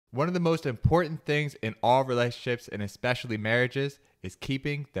One of the most important things in all relationships, and especially marriages, is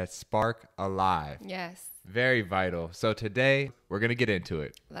keeping that spark alive. Yes. Very vital. So today, we're going to get into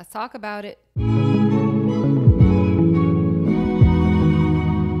it. Let's talk about it.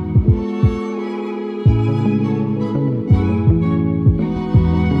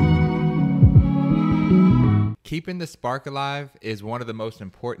 Keeping the spark alive is one of the most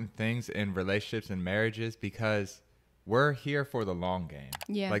important things in relationships and marriages because we're here for the long game.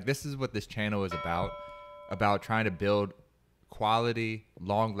 Yeah. Like, this is what this channel is about trying to build quality,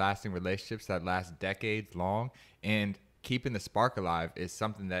 long-lasting relationships that last decades long. And keeping the spark alive is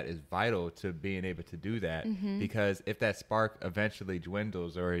something that is vital to being able to do that. Because if that spark eventually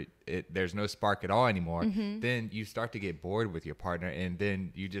dwindles or there's no spark at all anymore, then you start to get bored with your partner, and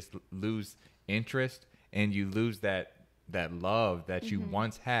then you just lose interest and you lose that love that you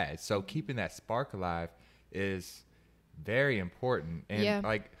once had. So keeping that spark alive is very important. And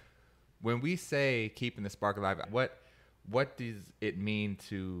like, when we say keeping the spark alive, what does it mean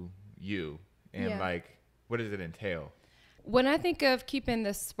to you? And like, what does it entail? When I think of keeping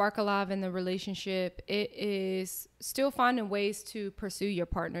the spark alive in the relationship, it is still finding ways to pursue your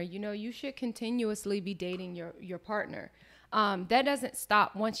partner. You know, you should continuously be dating your partner. That doesn't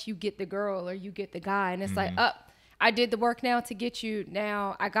stop once you get the girl or you get the guy. And it's like, I did the work now to get you.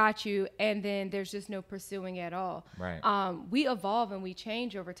 Now I got you. And then there's just no pursuing at all. Right. We evolve and we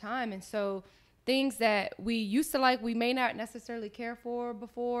change over time. And so things that we used to like, we may not necessarily care for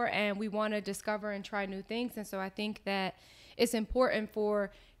before, and we want to discover and try new things. And so I think that it's important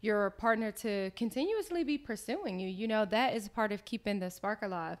for your partner to continuously be pursuing you. You know, that is part of keeping the spark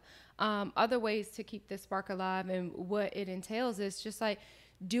alive. Other ways to keep the spark alive and what it entails is just like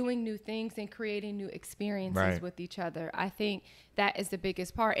doing new things and creating new experiences with each other. I think that is the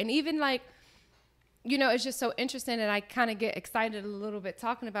biggest part. And even like, you know, it's just so interesting, and I kind of get excited a little bit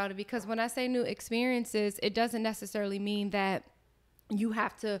talking about it, because when I say new experiences, it doesn't necessarily mean that you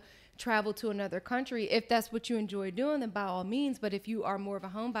have to travel to another country. If that's what you enjoy doing, then by all means. But if you are more of a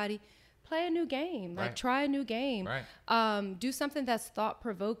homebody, play a new game, like try a new game, do something that's thought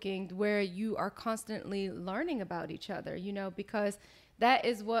provoking where you are constantly learning about each other, you know, because that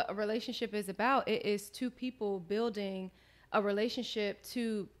is what a relationship is about. It is two people building a relationship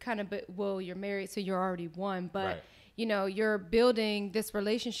to kind of, well, you're married, so you're already one, but you know, you're building this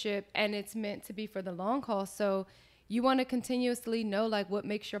relationship and it's meant to be for the long haul. So you want to continuously know like what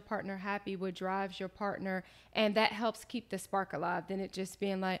makes your partner happy, what drives your partner, and that helps keep the spark alive than it just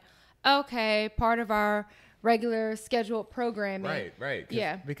being like, okay, part of our regular scheduled programming. Right.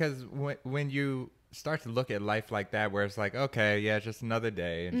 Yeah. Because when you start to look at life like that, where it's like, okay, yeah, just another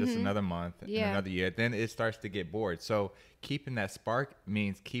day and just another month and another year, then it starts to get bored. So keeping that spark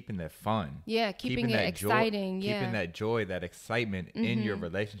means keeping that fun. Yeah, keeping it exciting. Keeping that joy, that excitement in your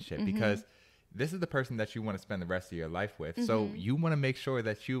relationship, because this is the person that you want to spend the rest of your life with. So you want to make sure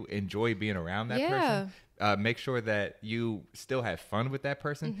that you enjoy being around that person. Make sure that you still have fun with that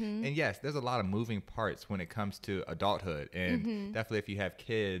person. And yes, there's a lot of moving parts when it comes to adulthood. And definitely if you have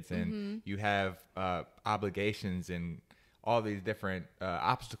kids and you have obligations and all these different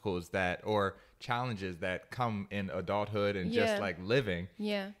obstacles or challenges that come in adulthood and just like living.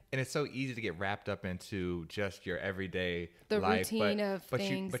 Yeah. And it's so easy to get wrapped up into just your everyday life. Routine of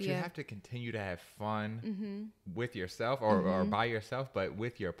things. But you have to continue to have fun with yourself or by yourself, but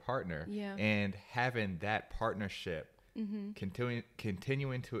with your partner. Yeah. And having that partnership,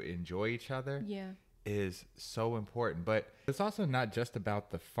 continuing to enjoy each other is so important. But it's also not just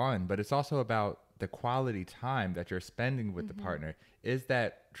about the fun, but it's also about the quality time that you're spending with the partner. Is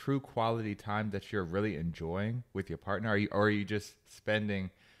that true quality time that you're really enjoying with your partner? Or are you just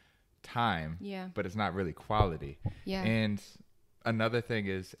spending time, but it's not really quality? Yeah. And another thing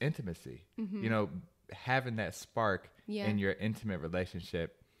is intimacy. You know, having that spark in your intimate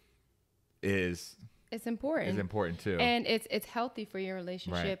relationship it's important. It's important too. And it's healthy for your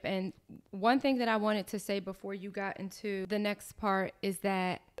relationship. Right. And one thing that I wanted to say before you got into the next part is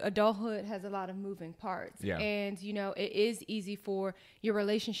that adulthood has a lot of moving parts. Yeah. And, you know, it is easy for your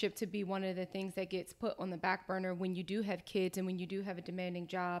relationship to be one of the things that gets put on the back burner when you do have kids and when you do have a demanding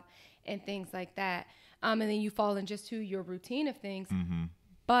job and things like that. And then you fall into your routine of things.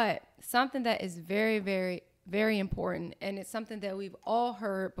 But something that is very, very, very important, and it's something that we've all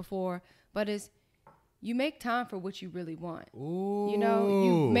heard before, but is you make time for what you really want. Ooh. You know,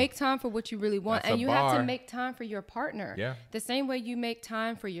 you make time for what you really want. That's and you have to make time for your partner. Yeah. The same way you make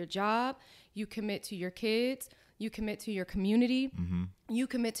time for your job, you commit to your kids, you commit to your community, you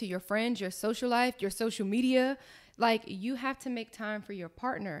commit to your friends, your social life, your social media. Like, you have to make time for your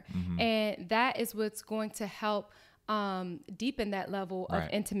partner. And that is what's going to help deepen that level of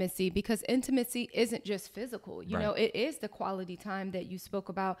Right. intimacy, because intimacy isn't just physical. You Right. know, it is the quality time that you spoke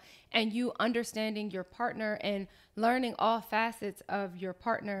about, and you understanding your partner and learning all facets of your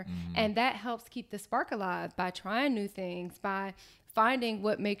partner. And that helps keep the spark alive by trying new things, by finding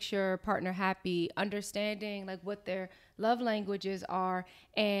what makes your partner happy, understanding like what their love languages are,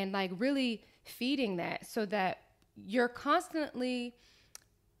 and like really feeding that so that you're constantly,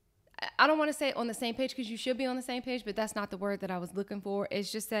 I don't want to say on the same page, because you should be on the same page, but that's not the word that I was looking for.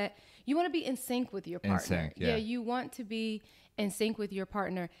 It's just that you want to be in sync with your partner. sync, yeah. You want to be in sync with your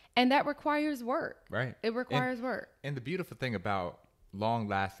partner, and that requires work. Right. It requires work. And the beautiful thing about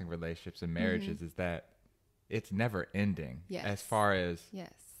long-lasting relationships and marriages is that it's never ending. Yes. As far as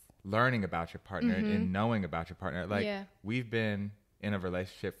Yes. learning about your partner and knowing about your partner. Like, Yeah. we've been in a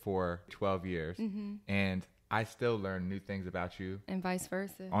relationship for 12 years, and I still learn new things about you And vice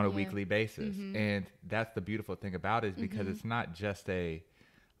versa. on a Yeah. weekly basis. And that's the beautiful thing about it, is because it's not just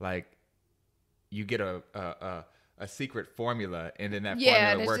like you get a secret formula and then that Yeah,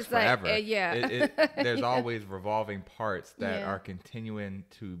 formula it's works just like, forever. yeah. There's always revolving parts that Yeah. are continuing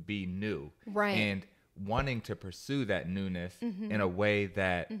to be new. Right. And wanting to pursue that newness in a way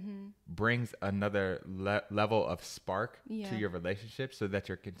that brings another level of spark Yeah. to your relationship, so that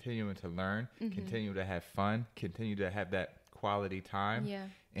you're continuing to learn, continue to have fun, continue to have that quality time Yeah.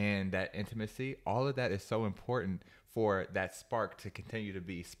 and that intimacy. All of that is so important for that spark to continue to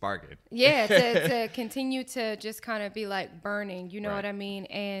be sparking. Yeah, to continue to just kind of be like burning, you know Right. what I mean?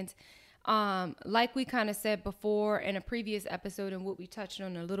 And like we kind of said before in a previous episode, and what we touched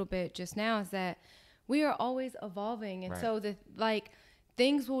on a little bit just now, is that we are always evolving. And Right. so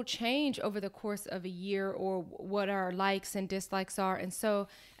things will change over the course of a year, or what our likes and dislikes are. And so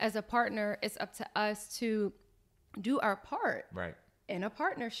as a partner, it's up to us to do our part Right. in a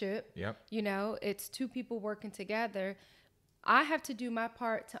partnership. Yep. You know, it's two people working together. I have to do my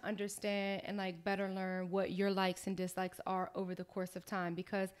part to understand and like better learn what your likes and dislikes are over the course of time,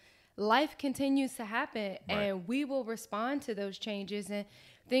 because life continues to happen and we will respond to those changes, and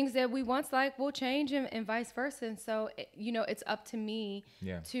things that we once liked will change, and vice versa. And so, it's up to me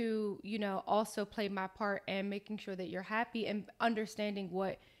Yeah. to, also play my part and making sure that you're happy and understanding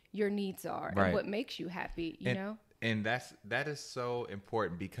what your needs are Right. and what makes you happy, you know? And that is so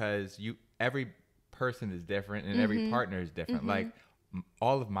important, because every person is different and every partner is different. Like,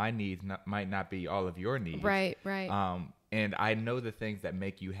 all of my needs might not be all of your needs. Right. And I know the things that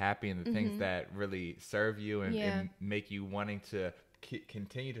make you happy and the things that really serve you and make you wanting to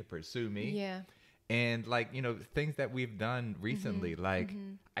continue to pursue me. Yeah. And things that we've done recently, like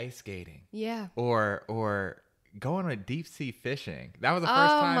ice skating. Yeah. Or going on deep sea fishing. That was the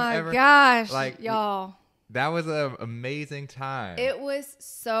first time ever. Oh my gosh, Like, y'all. That was an amazing time. It was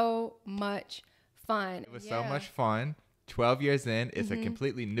so much fun. It was so much fun. 12 years in, it's a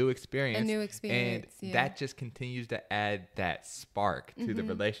completely new experience. A new experience, And yeah. that just continues to add that spark to the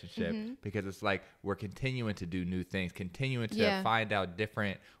relationship, because it's like we're continuing to do new things, continuing to find out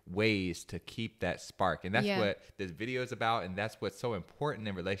different ways to keep that spark. And that's what this video is about. And that's what's so important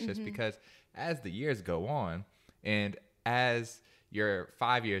in relationships, because as the years go on, and as you're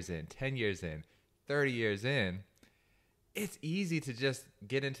 5 years in, 10 years in, 30 years in, it's easy to just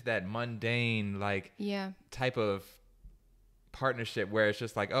get into that mundane, type of partnership where it's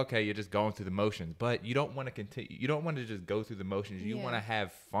just like, okay, you're just going through the motions, but you don't want to continue. You don't want to just go through the motions. You want to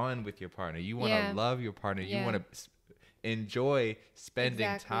have fun with your partner. You want to love your partner. You want to enjoy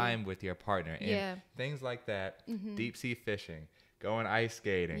spending time with your partner, and things like that. Deep sea fishing, going ice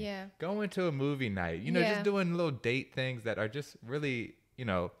skating, going to a movie night, just doing little date things that are just really,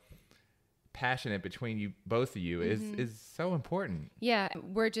 passionate between you, both of you, is so important. Yeah,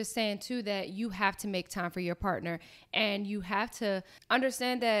 we're just saying too that you have to make time for your partner, and you have to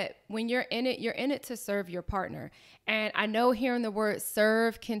understand that when you're in it to serve your partner. And I know hearing the word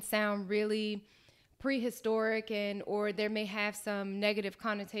serve can sound really prehistoric, or there may have some negative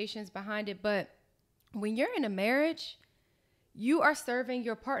connotations behind it, but when you're in a marriage, you are serving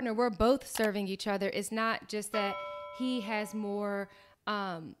your partner. We're both serving each other. It's not just that he has more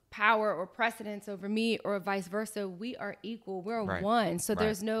power or precedence over me, or vice versa. We are equal. We're one. So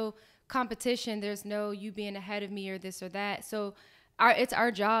there's no competition. There's no you being ahead of me or this or that. So it's our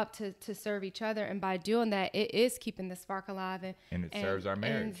job to serve each other. And by doing that, it is keeping the spark alive. And it serves our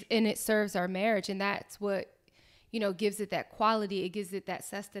marriage. And it serves our marriage. And that's what, gives it that quality. It gives it that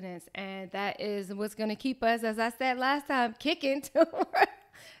sustenance. And that is what's going to keep us, as I said last time, kicking till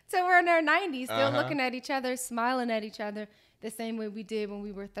we're in our 90s, still looking at each other, smiling at each other, the same way we did when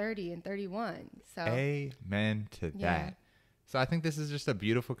we were 30 and 31. So amen to that. So I think this is just a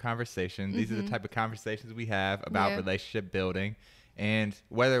beautiful conversation. These are the type of conversations we have about relationship building. And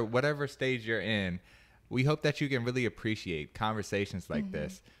whatever stage you're in, we hope that you can really appreciate conversations like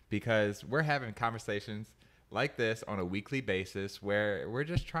this, because we're having conversations like this on a weekly basis where we're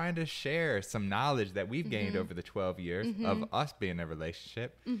just trying to share some knowledge that we've gained over the 12 years of us being in a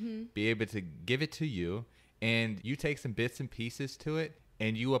relationship, be able to give it to you, and you take some bits and pieces to it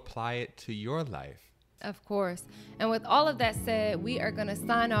and you apply it to your life. Of course. And with all of that said, we are going to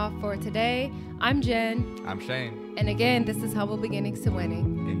sign off for today. I'm Jen. I'm Shane. And again, this is Humble Beginnings to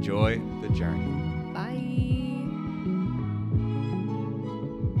Winning. Enjoy the journey. Bye.